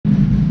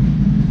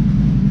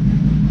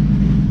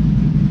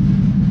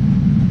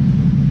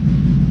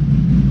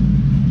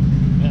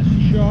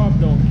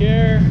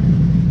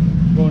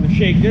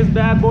shake this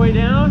bad boy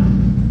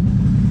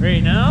down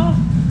right now.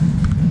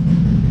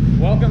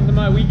 Welcome to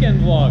my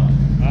weekend vlog.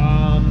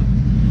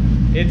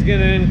 It's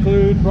gonna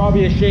include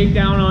probably a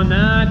shakedown on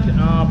that.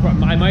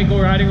 I might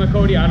go riding with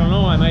Cody, I don't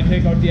know. I might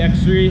take out the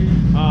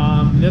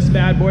X3. This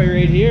bad boy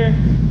right here,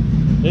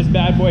 this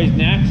bad boy is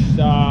next.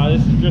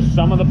 This is just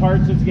some of the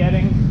parts it's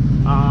getting,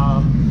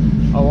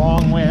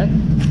 along with,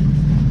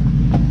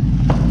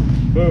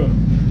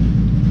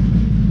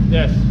 boom,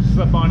 this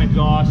slip-on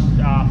exhaust,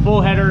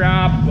 full header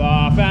wrap,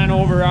 fan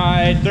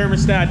override,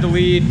 thermostat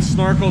delete,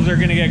 snorkels are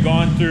gonna get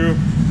gone through.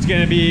 It's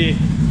gonna be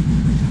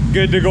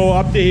good to go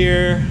up to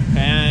here.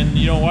 And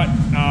you know what,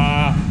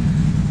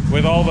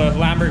 with all the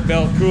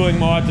LambertBuilt cooling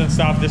mods and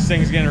stuff, this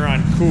thing's gonna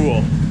run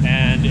cool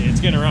and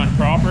it's gonna run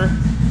proper.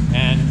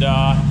 And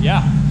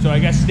yeah, so I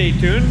guess stay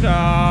tuned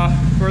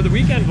for the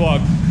weekend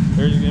vlog.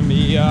 There's gonna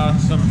be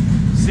some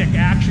sick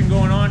action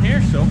going on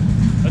here, so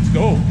let's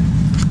go.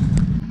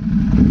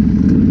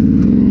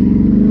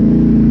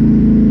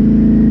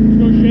 Let's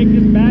go shake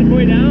this bad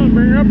boy down,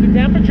 bring her up to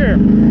temperature.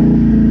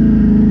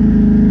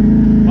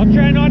 I'll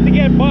try not to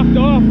get bucked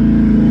off.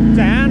 It's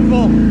a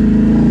handful.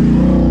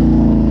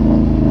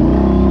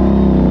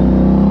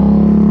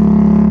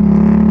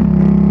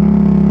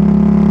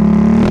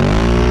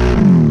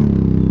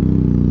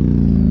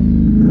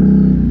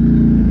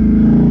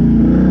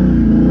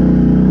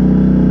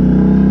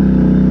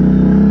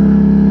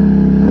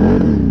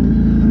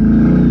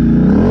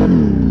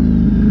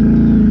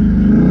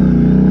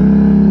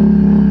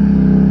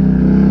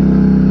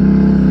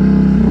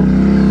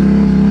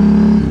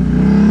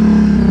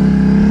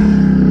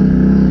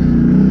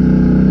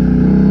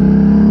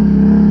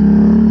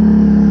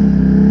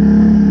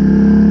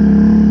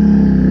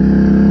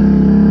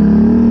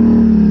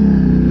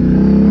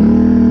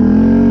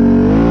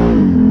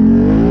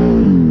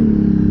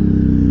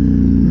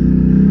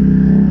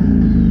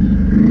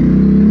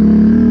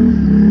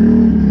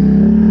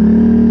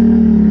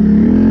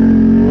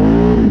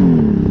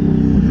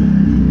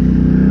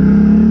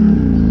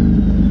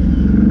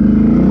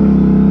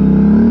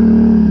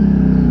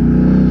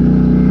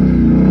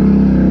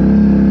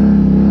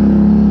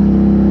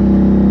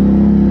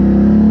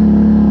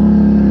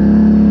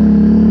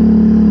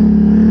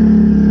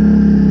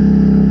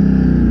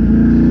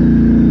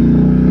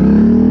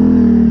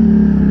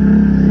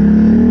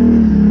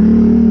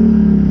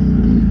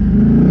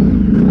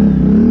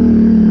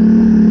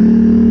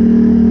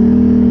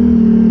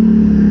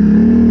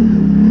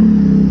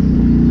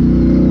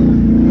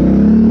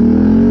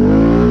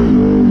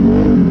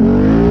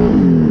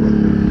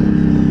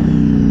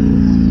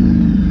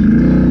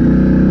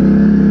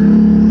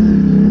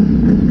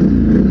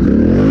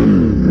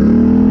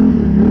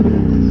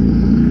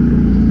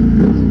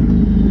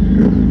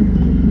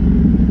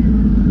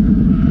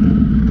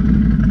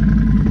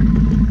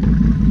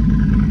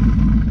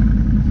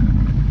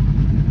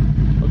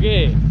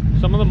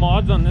 Some of the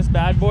mods on this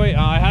bad boy,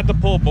 I had to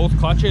pull both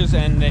clutches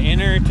and the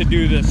inner to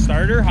do the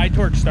starter, high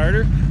torque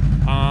starter.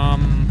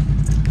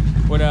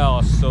 What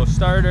else? So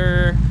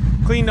starter,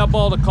 cleaned up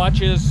all the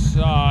clutches,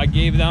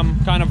 gave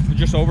them, kind of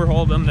just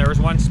overhauled them. There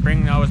was one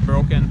spring that was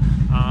broken,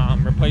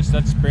 replaced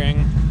that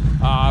spring.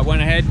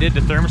 Went ahead, did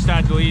the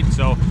thermostat delete,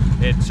 so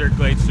it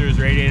circulates through his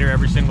radiator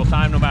every single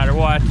time, no matter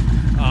what.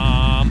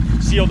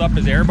 Sealed up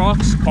his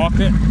airbox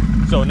cockpit,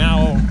 so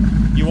now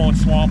you won't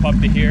swamp up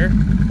to here.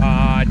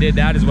 I did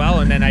that as well,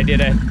 and then I did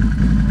a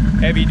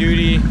heavy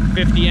duty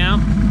 50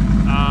 amp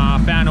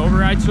fan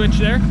override switch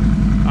there.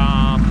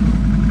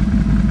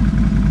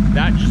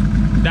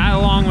 That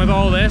along with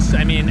all this,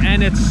 I mean,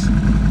 and it's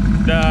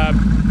the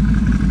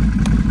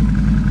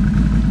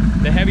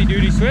heavy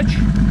duty switch,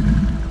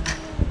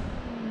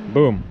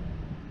 boom,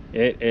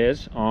 it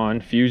is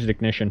on fused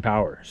ignition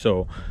power.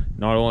 So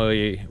not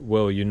only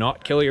will you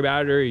not kill your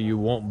battery, you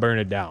won't burn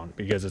it down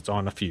because it's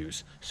on a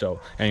fuse. So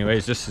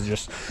anyways, this is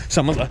just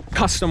some of the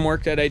custom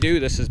work that I do.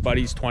 This is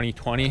Buddy's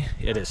 2020.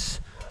 It is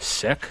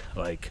sick,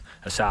 like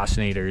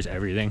assassinators,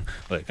 everything.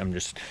 Like, I'm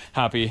just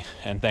happy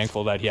and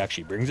thankful that he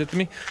actually brings it to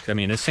me. I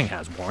mean, this thing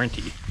has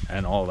warranty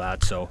and all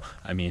that. So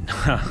I mean,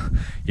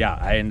 yeah,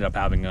 I ended up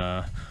having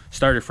a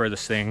starter for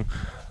this thing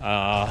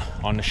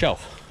on the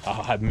shelf.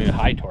 I'll have a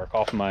high torque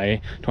off my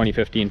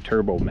 2015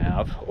 Turbo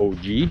Mav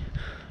OG.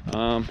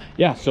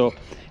 Yeah, so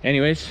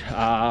anyways,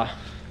 I'm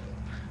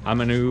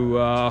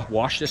gonna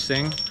wash this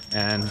thing,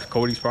 and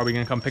Cody's probably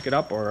gonna come pick it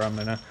up, or I'm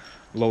gonna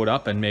load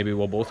up and maybe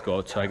we'll both go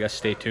out. So I guess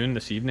stay tuned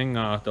this evening.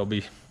 There'll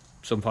be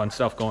some fun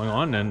stuff going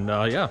on, and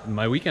yeah,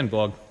 my weekend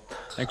vlog.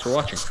 Thanks for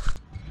watching.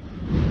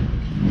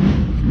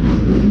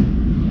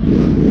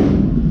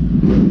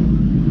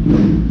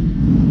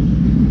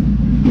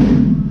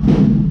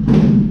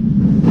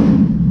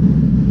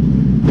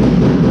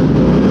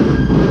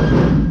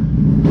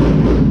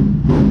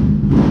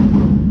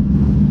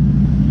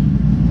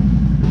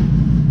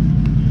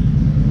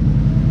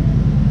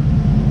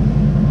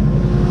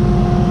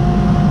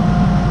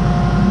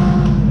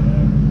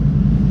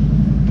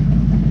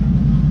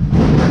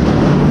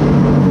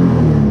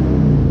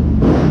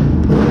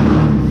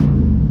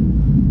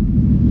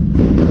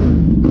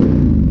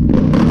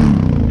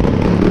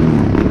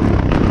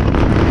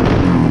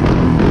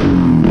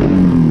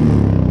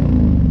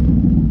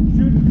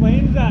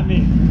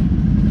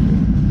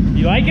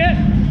 You like it?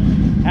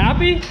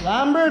 Happy?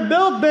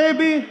 LambertBuilt,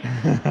 baby.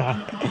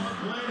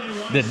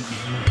 Did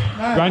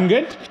run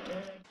good?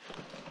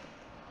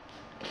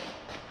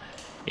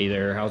 Hey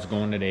there, how's it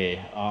going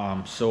today?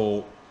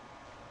 So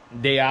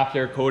day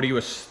after, Cody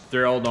was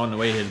thrilled on the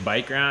way his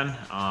bike ran.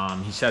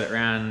 He said it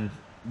ran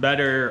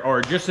better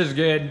or just as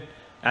good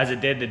as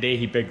it did the day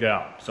he picked it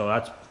up. So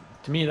that's,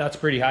 to me, that's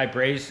pretty high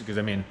praise, because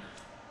I mean,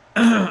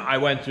 I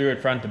went through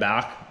it front to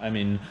back. I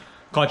mean,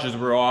 clutches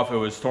were off, it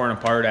was torn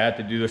apart, I had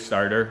to do the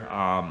starter.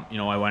 You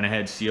know, I went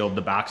ahead, sealed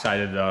the backside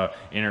of the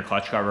inner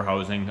clutch cover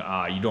housing.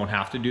 You don't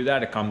have to do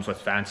that, it comes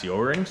with fancy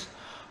O-rings.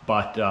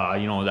 But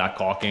you know, that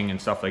caulking and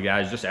stuff like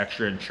that is just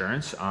extra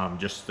insurance.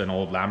 Just an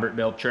old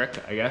LambertBuilt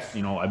trick, I guess.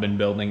 You know, I've been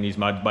building these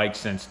mud bikes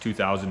since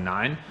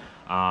 2009.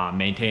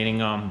 Maintaining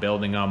them,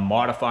 building them,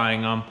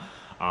 modifying them.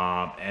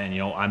 And you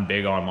know, I'm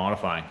big on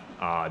modifying.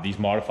 These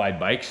modified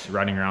bikes,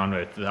 running around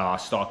with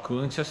stock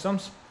cooling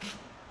systems,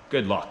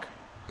 good luck.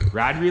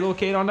 Rad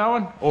relocate on that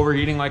one,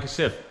 overheating like a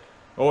sieve.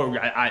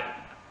 Rad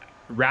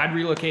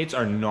relocates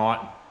are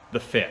not the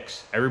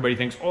fix. Everybody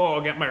thinks, oh,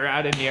 I'll get my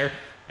rad in the air.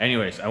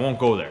 Anyways, I won't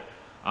go there.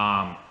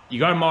 You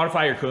got to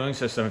modify your cooling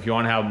system if you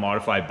want to have a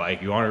modified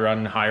bike. You want to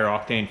run higher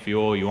octane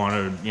fuel. You want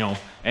to, you know,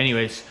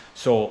 anyways.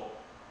 So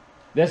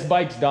this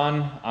bike's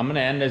done. I'm going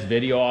to end this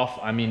video off.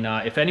 I mean,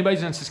 if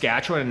anybody's in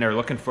Saskatchewan and they're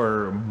looking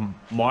for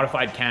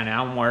modified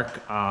Can-Am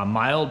work,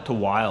 mild to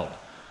wild,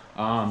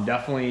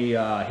 definitely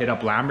hit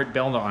up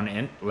LambertBuilt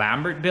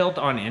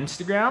on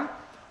Instagram,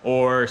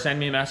 or send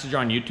me a message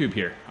on YouTube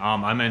here.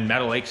 I'm in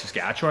Meadow Lake,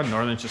 Saskatchewan,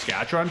 northern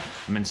Saskatchewan.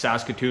 I'm in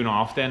Saskatoon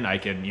often. I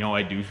can, you know,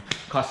 I do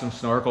custom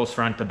snorkels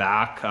front to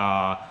back,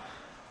 blah,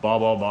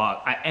 blah,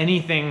 blah.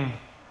 Anything,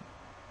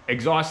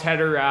 exhaust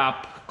header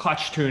wrap,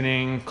 clutch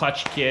tuning,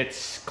 clutch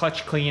kits,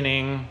 clutch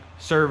cleaning,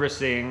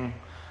 servicing,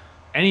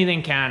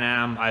 anything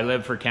Can-Am. I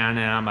live for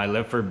Can-Am, I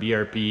live for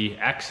BRP,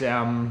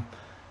 XM,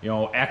 you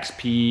know,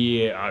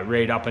 XP,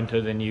 right up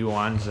into the new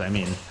ones. I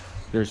mean,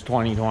 there's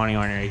 2020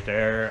 on right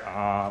there.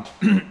 I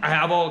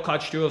have all the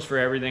clutch tools for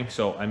everything.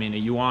 So, I mean,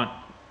 you want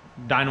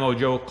Dynamo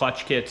Joe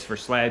clutch kits for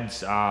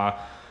sleds. I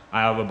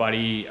have a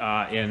buddy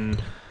in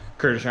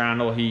Curtis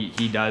Randall.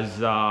 He does,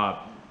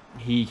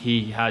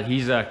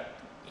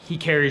 he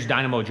carries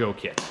Dynamo Joe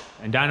kits.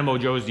 And Dynamo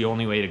Joe is the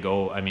only way to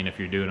go. I mean, if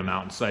you're doing a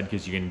mountain sled,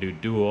 because you can do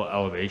dual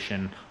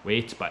elevation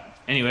weights. But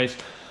anyways,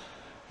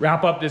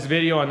 wrap up this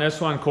video on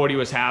this one. Cody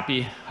was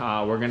happy.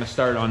 We're gonna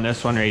start on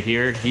this one right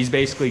here. He's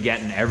basically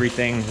getting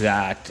everything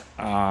that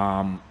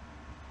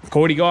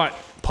Cody got,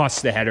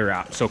 plus the header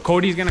wrap. So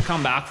Cody's gonna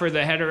come back for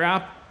the header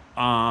wrap.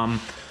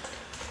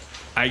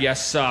 I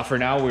guess for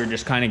now we're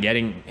just kind of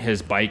getting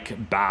his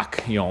bike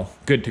back, you know,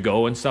 good to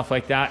go and stuff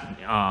like that,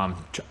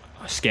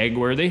 skeg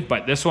worthy.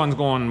 But this one's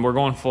going, we're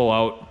going full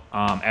out,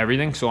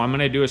 everything. So I'm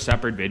gonna do a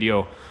separate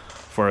video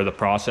for the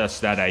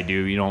process that I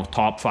do, you know,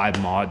 top 5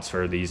 mods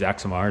for these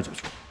Xmrs,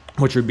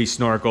 which would be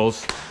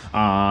snorkels,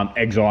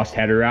 exhaust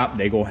header wrap.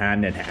 They go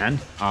hand in hand.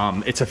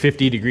 It's a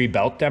 50-degree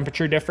belt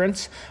temperature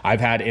difference. I've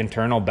had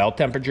internal belt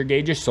temperature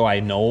gauges, so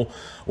I know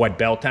what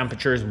belt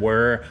temperatures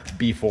were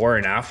before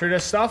and after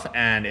this stuff,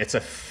 and it's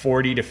a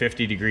 40 to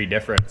 50 degree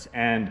difference.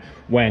 And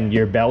when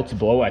your belts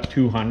blow at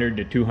 200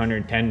 to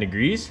 210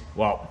 degrees,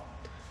 well,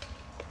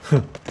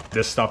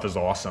 this stuff is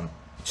awesome.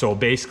 So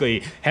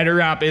basically, header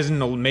wrap isn't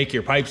to make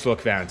your pipes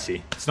look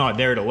fancy. It's not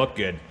there to look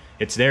good.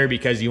 It's there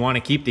because you want to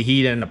keep the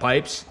heat in the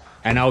pipes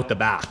and out the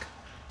back.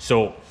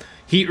 So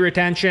heat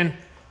retention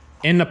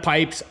in the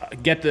pipes,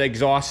 get the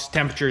exhaust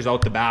temperatures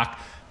out the back.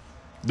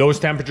 Those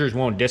temperatures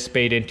won't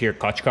dissipate into your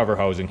clutch cover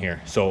housing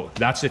here. So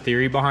that's the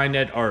theory behind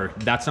it, or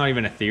that's not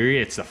even a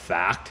theory, it's a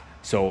fact.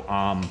 So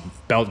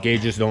belt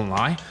gauges don't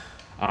lie.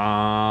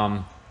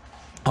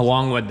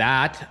 Along with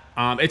that,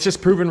 it's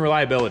just proven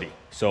reliability.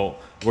 So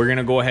we're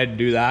gonna go ahead and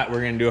do that.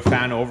 We're gonna do a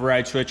fan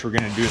override switch. We're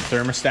gonna do a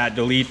thermostat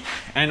delete,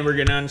 and we're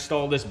gonna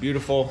install this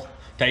beautiful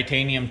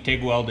titanium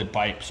TIG welded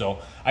pipe. So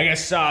I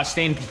guess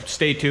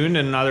stay tuned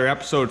in another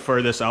episode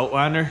for this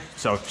Outlander.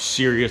 It's a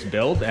serious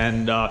build,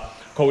 and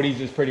Cody's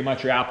is pretty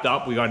much wrapped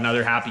up. We got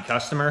another happy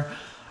customer.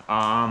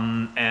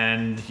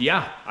 And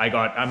yeah, I'm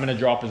gonna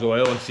drop his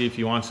oil and see if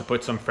he wants to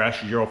put some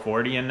fresh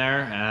 040 in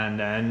there. And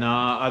then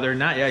other than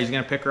that, yeah, he's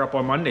gonna pick her up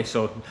on Monday.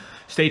 So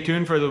stay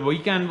tuned for the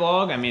weekend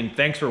vlog. I mean,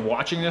 thanks for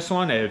watching this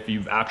one. If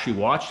you've actually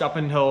watched up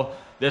until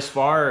this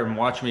far and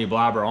watched me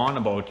blabber on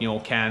about, you know,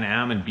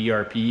 Can-Am and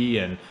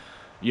BRP and,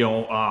 you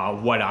know,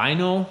 what I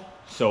know.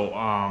 So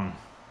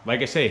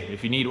like I say,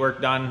 if you need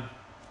work done,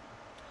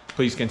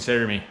 please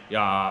consider me.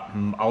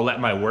 I'll let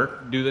my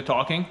work do the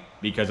talking,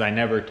 because I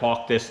never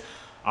talked this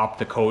up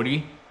to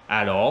Cody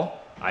at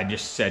all. I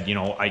just said, you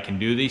know, I can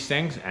do these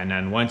things. And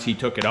then once he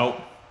took it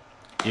out,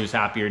 he was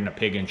happier than a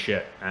pig in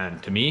shit.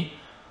 And to me,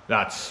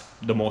 that's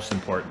the most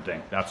important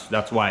thing.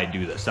 That's why I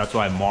do this. That's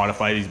why I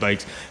modify these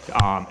bikes.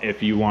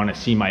 If you want to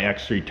see my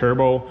X3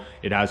 Turbo,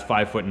 it has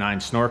 5'9"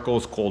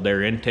 snorkels, cold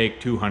air intake,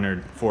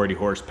 240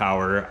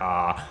 horsepower,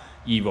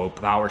 Evo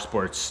Power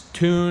Sports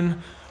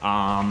tune.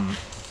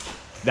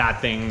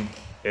 That thing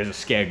is a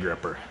skeg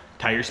ripper.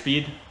 Tire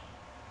speed,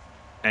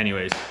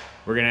 anyways,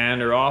 we're gonna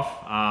end her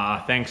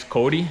off. Thanks,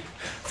 Cody,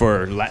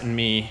 for letting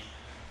me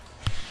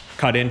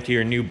cut into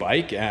your new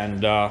bike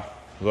and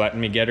letting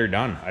me get her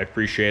done. I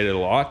appreciate it a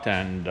lot,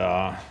 and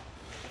right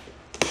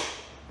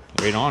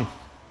on.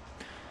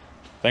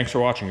 Thanks for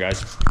watching,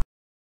 guys.